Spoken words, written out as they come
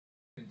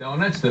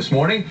Donuts this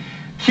morning.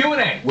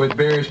 Q&A with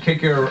Bears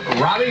kicker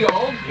Robbie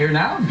Gould. Here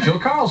now, Joe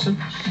Carlson.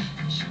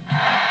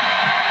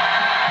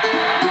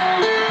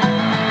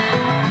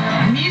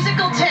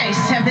 Musical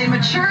tastes, have they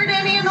matured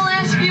any in the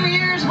last few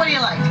years? What do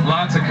you like?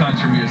 Lots of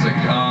country music.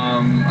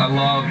 I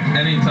love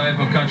any type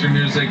of country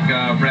music.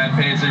 Brad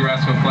Paisley,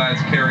 Rascal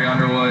Flatts, Carrie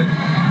Underwood,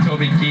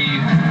 Toby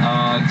Keith,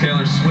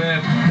 Taylor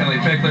Swift,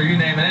 Kelly Pickler, you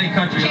name it, any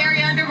country.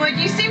 Carrie Underwood,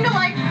 you seem to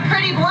like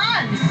pretty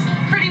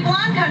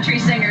blonde country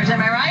singers,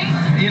 am I right?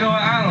 You know,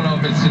 I don't know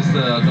if it's just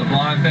the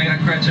blonde thing.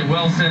 Gretchen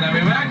Wilson, I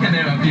mean, I can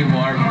name a few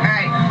more. All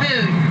right,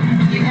 food.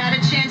 You've had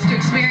a chance to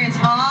experience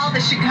all the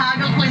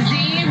Chicago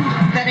cuisine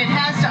that it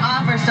has to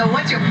offer, so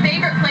what's your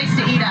favorite place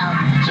to eat out?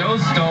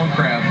 Joe's Stone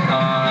Crab.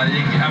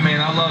 I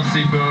mean, I love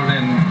seafood,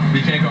 and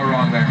you can't go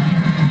wrong there.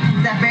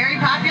 That's a very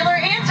popular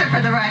answer for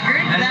the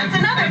record. And that's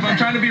another If thing.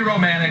 I'm trying to be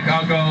romantic,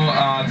 I'll go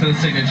to the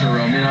signature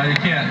room. You know, you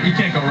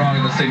can't go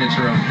wrong in the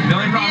signature room. The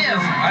only problem is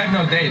I have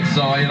no dates,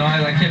 so you know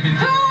I can't be.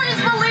 Who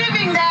is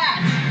believing that?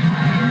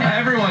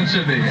 Everyone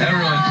should be.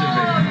 Everyone should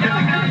be.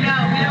 No,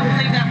 we don't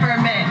believe that for a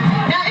minute.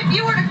 Now, if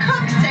you were to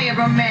cook, say, a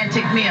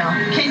romantic meal,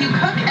 can you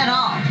cook at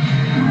all?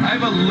 I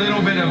have a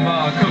little bit of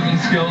cooking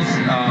skills.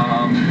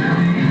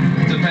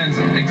 Depends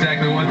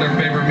exactly what their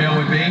favorite meal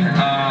would be,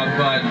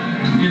 but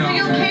you know. So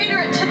you'll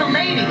cater it to the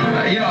lady.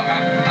 You know,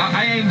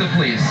 I aim to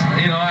please.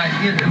 You know,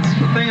 it's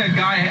the thing a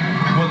guy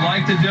would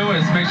like to do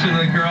is make sure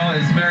the girl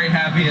is very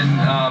happy and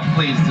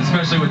pleased,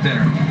 especially with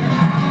dinner.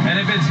 And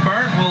if it's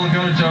burnt, we'll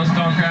go to Joe's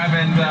Stone Crab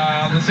and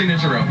the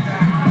signature room.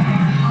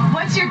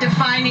 What's your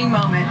defining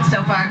moment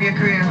so far of your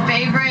career?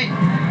 Favorite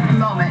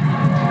moment?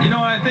 You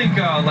know, I think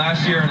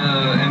last year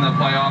in the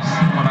playoffs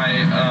when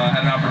I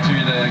had an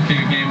opportunity to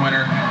kick a game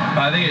winner,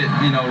 I think it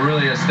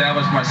really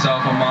established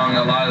myself among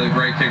a lot of the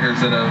great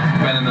kickers that have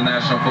been in the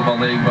National Football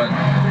League. But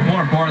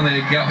more importantly,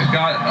 it got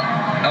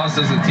us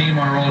as a team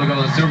on a roll to go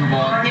to the Super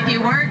Bowl. If you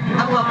weren't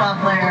a football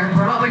player,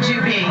 what would you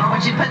be?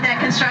 Would you put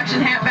that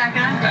construction hat back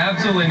on?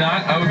 Absolutely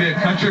not. I would be a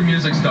country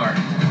music star,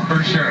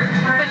 for sure.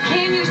 But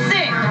can you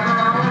sing?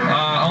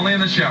 Only in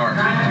the shower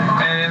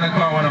and in the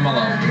car when I'm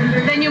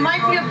alone. Then you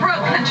might be a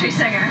broke country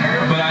singer.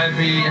 But I'd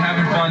be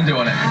having fun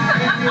doing it.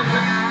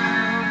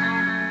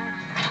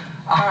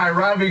 All right,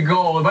 Robbie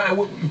Gould.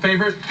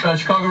 Favorite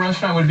Chicago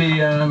restaurant would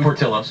be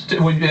Portillo's.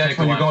 That's when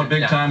you're going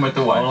big time with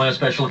the wife. Only on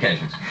special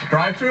occasions.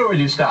 Drive-through, or do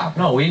you stop?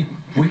 No, we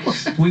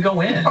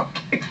go in.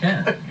 Okay.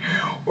 Yeah.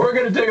 We're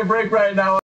going to take a break right now.